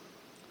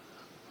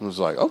 I was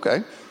like,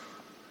 okay.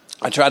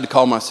 I tried to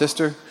call my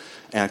sister,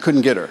 and I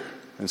couldn't get her.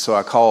 And so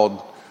I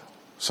called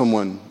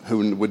someone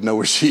who would know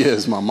where she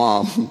is, my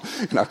mom.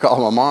 And I called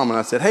my mom and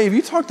I said, hey, have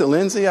you talked to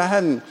Lindsay?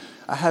 I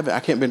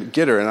can't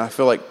get her, and I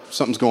feel like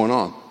something's going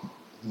on.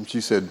 And she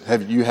said,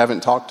 you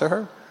haven't talked to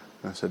her?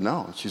 And I said,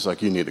 no. And she's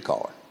like, you need to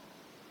call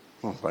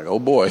her. I was like, oh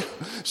boy,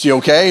 she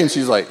okay? And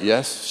she's like,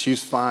 yes,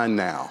 she's fine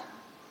now.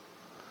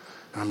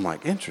 And I'm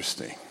like,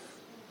 interesting.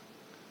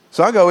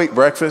 So I go eat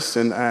breakfast,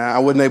 and I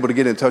wasn't able to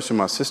get in touch with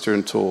my sister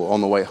until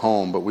on the way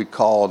home, but we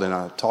called and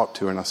I talked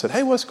to her and I said,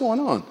 hey, what's going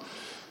on?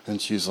 And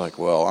she's like,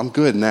 well, I'm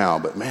good now,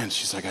 but man,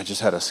 she's like, I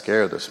just had a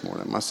scare this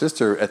morning. My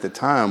sister at the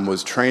time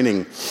was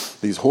training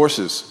these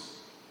horses,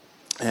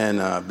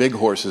 and big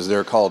horses.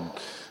 They're called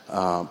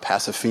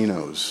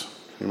Pasafinos.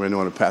 Anybody know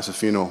what a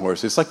Pasafino horse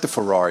is? It's like the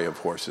Ferrari of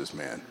horses,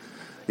 man.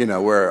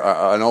 Where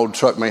an old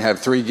truck may have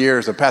 3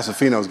 gears, a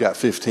Pasafino's got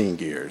 15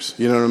 gears.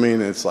 You know what I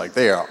mean? It's like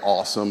they are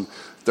awesome,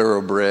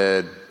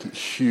 thoroughbred,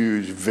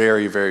 huge,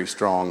 very, very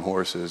strong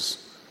horses.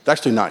 They're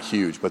actually not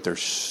huge, but they're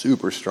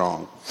super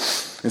strong.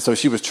 And so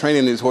she was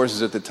training these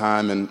horses at the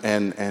time,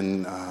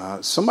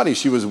 and somebody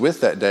she was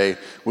with that day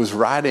was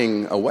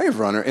riding a wave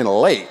runner in a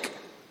lake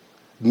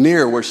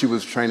near where she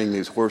was training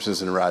these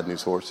horses and riding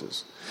these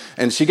horses.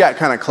 And she got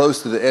kind of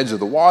close to the edge of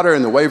the water,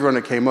 and the wave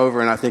runner came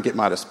over, and I think it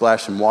might have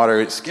splashed some water.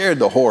 It scared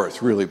the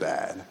horse really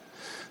bad.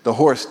 The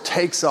horse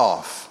takes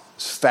off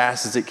as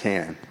fast as it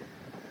can,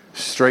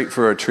 straight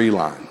for a tree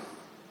line.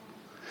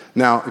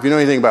 Now, if you know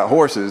anything about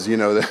horses, you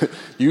know that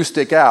you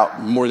stick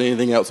out more than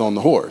anything else on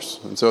the horse.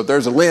 And so if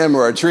there's a limb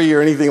or a tree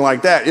or anything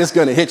like that, it's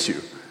going to hit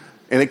you.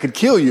 And it could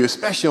kill you,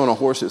 especially on a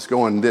horse that's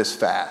going this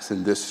fast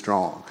and this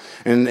strong.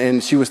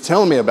 And she was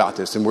telling me about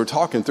this, and we're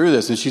talking through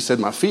this, and she said,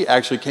 my feet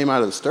actually came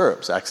out of the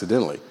stirrups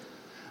accidentally.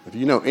 If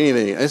you know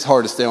anything, it's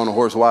hard to stay on a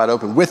horse wide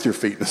open with your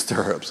feet in the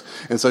stirrups.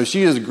 And so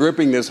she is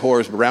gripping this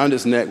horse around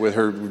its neck with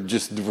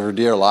her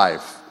dear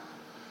life.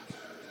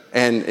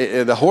 And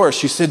the horse,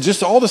 she said,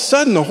 just all of a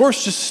sudden, the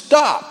horse just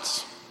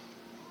stopped.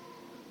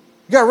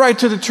 Got right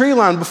to the tree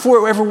line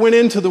before it ever went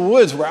into the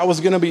woods where I was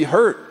going to be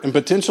hurt and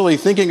potentially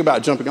thinking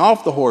about jumping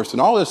off the horse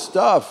and all this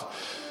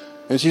stuff.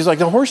 And she's like,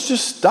 the horse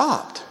just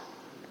stopped.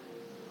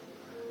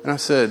 And I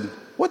said,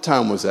 what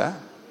time was that?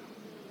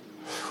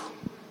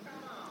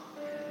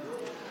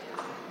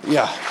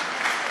 Yeah.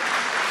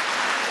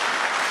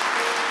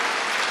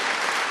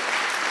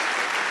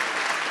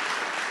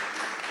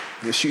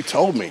 She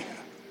told me.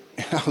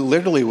 And I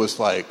literally was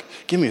like,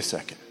 give me a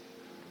second.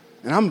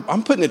 And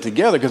I'm putting it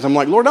together because I'm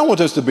like, Lord, I want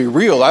this to be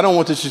real. I don't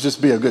want this to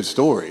just be a good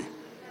story.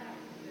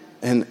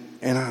 And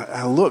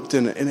I looked,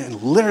 and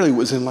it literally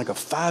was in like a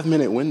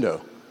 5-minute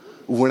window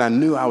when I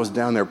knew I was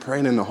down there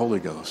praying in the Holy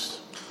Ghost,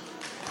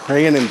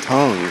 praying in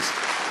tongues,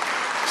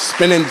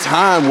 spending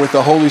time with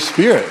the Holy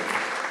Spirit,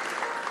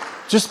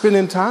 just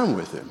spending time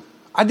with him.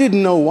 I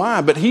didn't know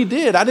why, but he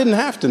did. I didn't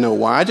have to know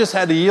why. I just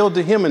had to yield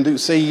to him and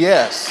say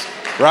yes,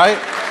 right?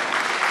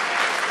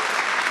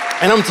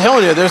 And I'm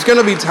telling you, there's going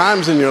to be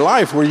times in your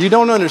life where you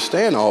don't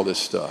understand all this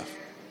stuff.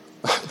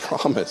 I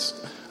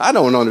promise. I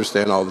don't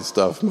understand all this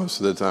stuff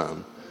most of the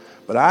time.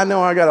 But I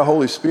know I got a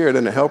Holy Spirit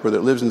and a helper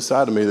that lives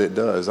inside of me that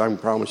does. I can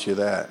promise you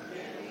that.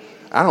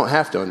 I don't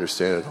have to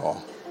understand it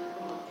all.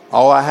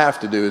 All I have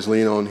to do is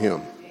lean on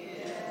him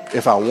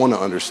if I want to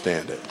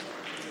understand it.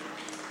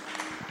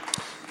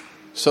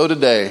 So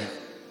today,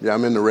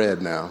 I'm in the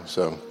red now,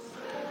 so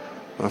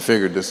I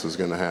figured this was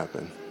going to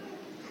happen.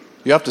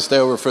 You have to stay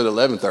over for the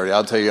 11:30.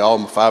 I'll tell you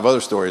all 5 other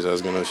stories I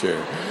was going to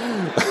share.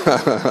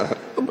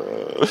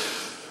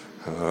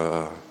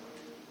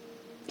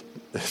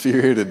 If you're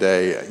here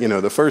today, you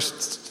know, the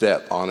first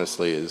step,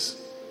 honestly,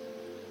 is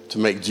to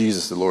make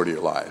Jesus the Lord of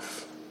your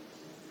life.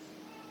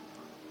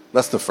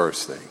 That's the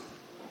first thing.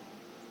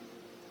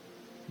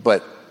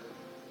 But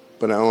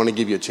I want to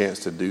give you a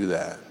chance to do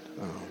that.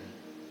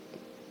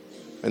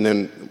 And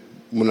then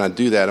when I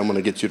do that, I'm going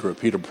to get you to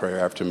repeat a prayer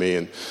after me.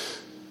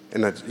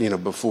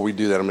 And before we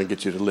do that, I'm going to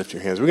get you to lift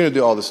your hands. We're going to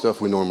do all the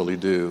stuff we normally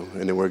do,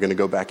 and then we're going to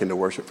go back into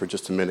worship for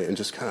just a minute and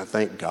just kind of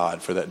thank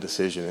God for that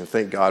decision and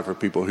thank God for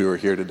people who are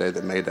here today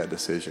that made that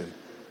decision.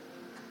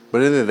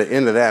 But at the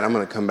end of that, I'm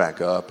going to come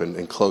back up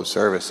and close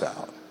service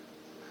out.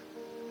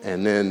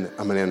 And then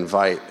I'm going to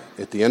invite,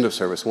 at the end of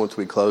service, once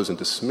we close and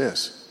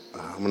dismiss,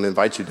 I'm going to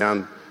invite you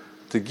down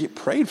to get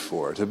prayed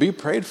for, to be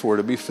prayed for,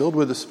 to be filled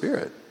with the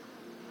Spirit,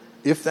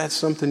 if that's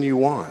something you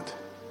want.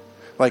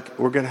 Like,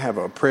 we're going to have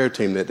a prayer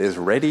team that is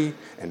ready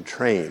and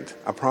trained.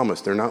 I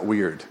promise, they're not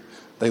weird.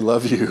 They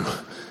love you.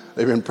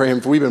 We've been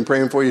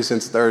praying for you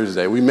since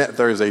Thursday. We met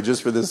Thursday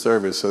just for this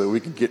service so that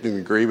we could get in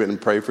agreement and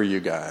pray for you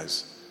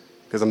guys.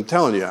 Because I'm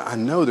telling you, I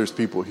know there's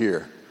people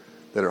here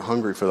that are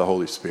hungry for the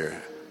Holy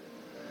Spirit.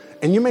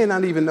 And you may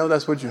not even know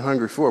that's what you're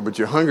hungry for, but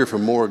you're hungry for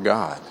more of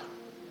God.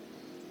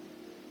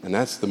 And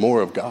that's the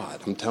more of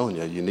God, I'm telling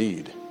you, you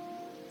need.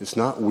 It's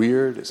not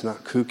weird. It's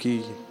not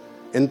kooky.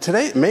 And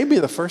today, it may be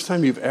the first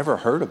time you've ever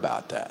heard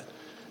about that.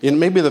 It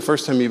may be the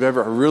first time you've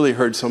ever really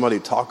heard somebody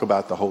talk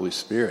about the Holy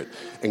Spirit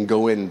and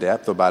go in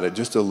depth about it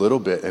just a little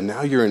bit. And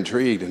now you're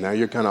intrigued and now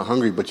you're kind of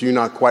hungry, but you're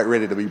not quite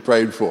ready to be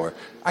prayed for.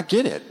 I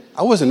get it.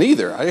 I wasn't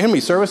either. How many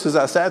services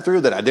I sat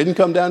through that I didn't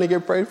come down and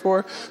get prayed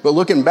for? But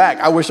looking back,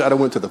 I wish I'd have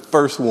went to the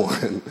first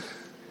one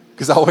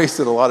because I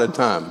wasted a lot of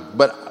time.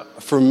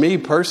 But for me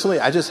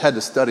personally, I just had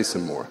to study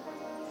some more.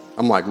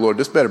 I'm like, Lord,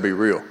 this better be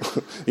real.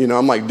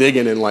 I'm like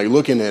digging and like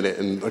looking at it,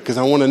 and because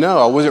I want to know,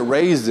 I wasn't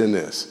raised in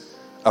this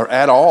or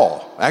at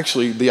all.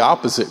 Actually, the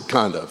opposite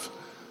kind of.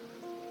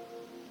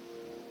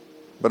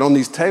 But on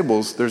these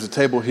tables, there's a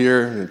table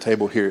here and a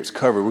table here. It's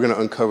covered. We're going to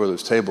uncover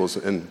those tables,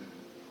 and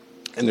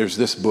there's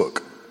this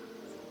book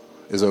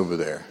is over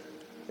there,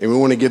 and we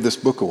want to give this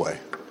book away.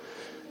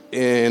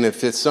 And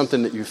if it's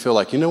something that you feel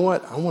like, you know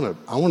what, I want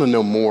to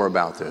know more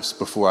about this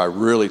before I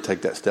really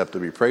take that step to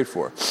be prayed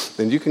for,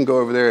 then you can go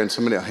over there and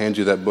somebody will hand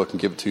you that book and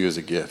give it to you as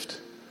a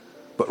gift.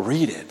 But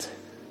read it.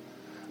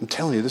 I'm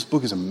telling you, this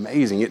book is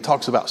amazing. It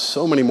talks about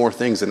so many more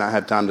things than I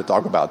had time to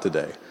talk about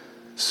today.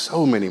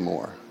 So many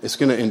more. It's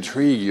going to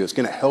intrigue you. It's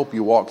going to help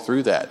you walk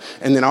through that.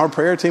 And then our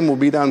prayer team will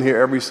be down here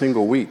every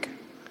single week.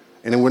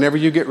 And then whenever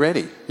you get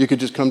ready, you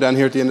could just come down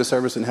here at the end of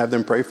service and have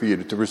them pray for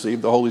you to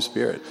receive the Holy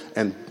Spirit.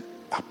 And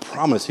I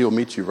promise he'll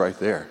meet you right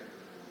there,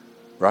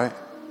 right?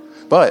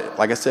 But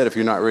like I said, if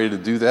you're not ready to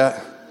do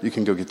that, you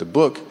can go get the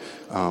book.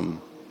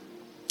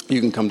 You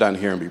can come down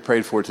here and be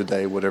prayed for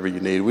today, whatever you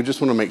need. We just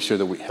want to make sure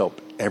that we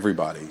help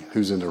everybody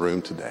who's in the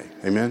room today.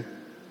 Amen?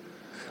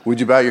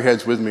 Would you bow your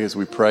heads with me as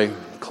we pray,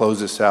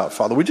 close this out?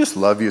 Father, we just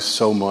love you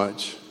so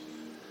much.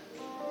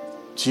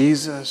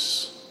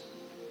 Jesus,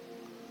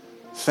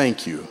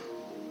 thank you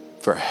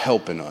for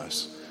helping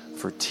us,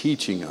 for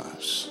teaching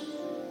us.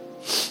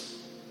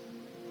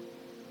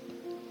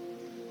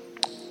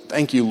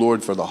 Thank you,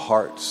 Lord, for the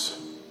hearts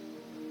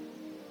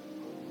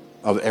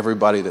of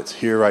everybody that's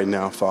here right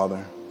now,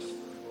 Father.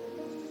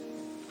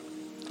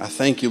 I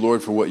thank you,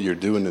 Lord, for what you're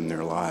doing in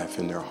their life,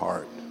 in their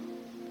heart.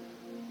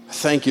 I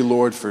thank you,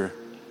 Lord, for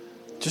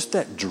just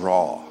that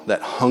draw,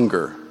 that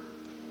hunger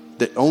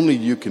that only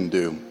you can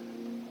do.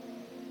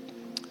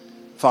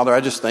 Father, I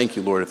just thank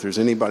you, Lord, if there's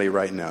anybody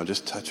right now,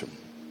 just touch them.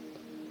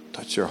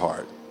 Touch their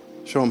heart.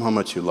 Show them how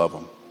much you love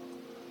them.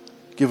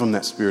 Give them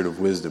that spirit of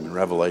wisdom and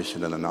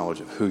revelation and the knowledge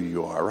of who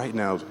you are right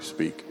now as we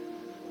speak.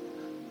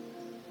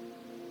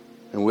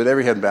 And with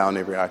every head bowed and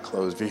every eye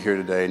closed, if you're here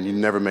today and you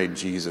never made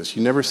Jesus,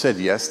 you never said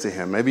yes to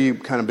him. Maybe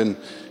you've kind of been,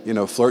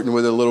 flirting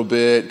with it a little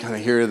bit, kind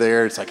of here or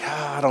there. It's like,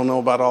 I don't know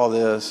about all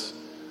this.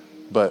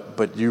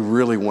 But you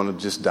really want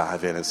to just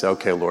dive in and say,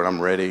 okay, Lord, I'm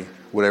ready.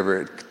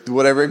 Whatever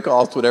it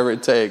costs, whatever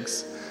it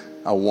takes,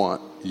 I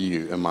want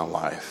you in my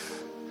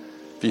life.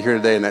 If you're here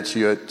today and that's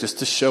you, just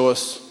to show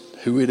us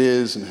who it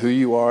is and who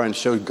you are and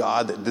show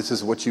God that this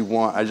is what you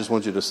want, I just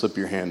want you to slip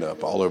your hand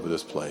up all over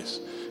this place.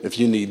 If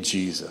you need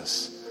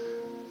Jesus,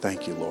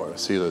 thank you, Lord. I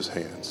see those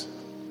hands.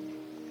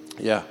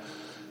 Yeah,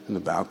 in the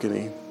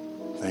balcony.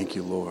 Thank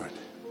you, Lord.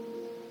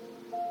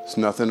 It's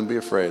nothing to be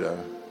afraid of.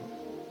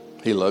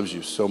 He loves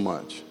you so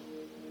much.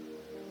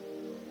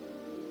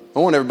 I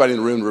want everybody in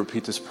the room to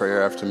repeat this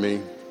prayer after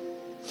me.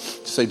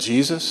 Say,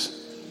 Jesus,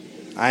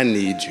 I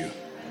need you.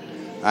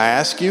 I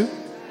ask you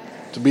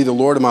to be the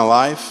Lord of my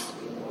life.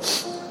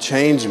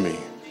 Change me.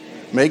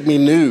 Make me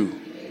new.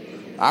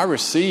 I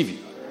receive you.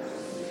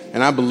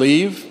 And I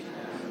believe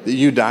that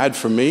you died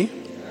for me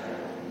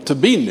to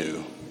be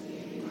new.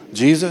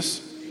 Jesus,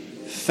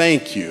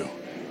 thank you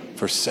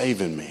for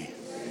saving me.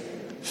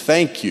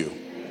 Thank you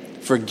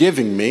for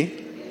giving me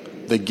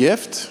the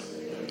gift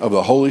of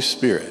the Holy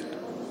Spirit.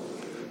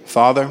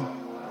 Father,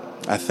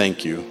 I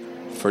thank you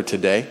for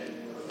today.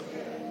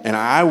 And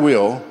I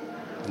will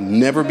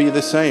never be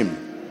the same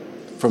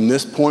from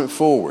this point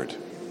forward.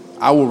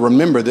 I will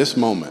remember this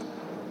moment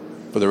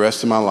for the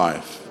rest of my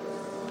life.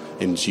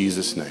 In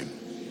Jesus' name.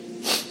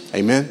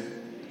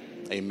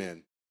 Amen.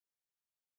 Amen.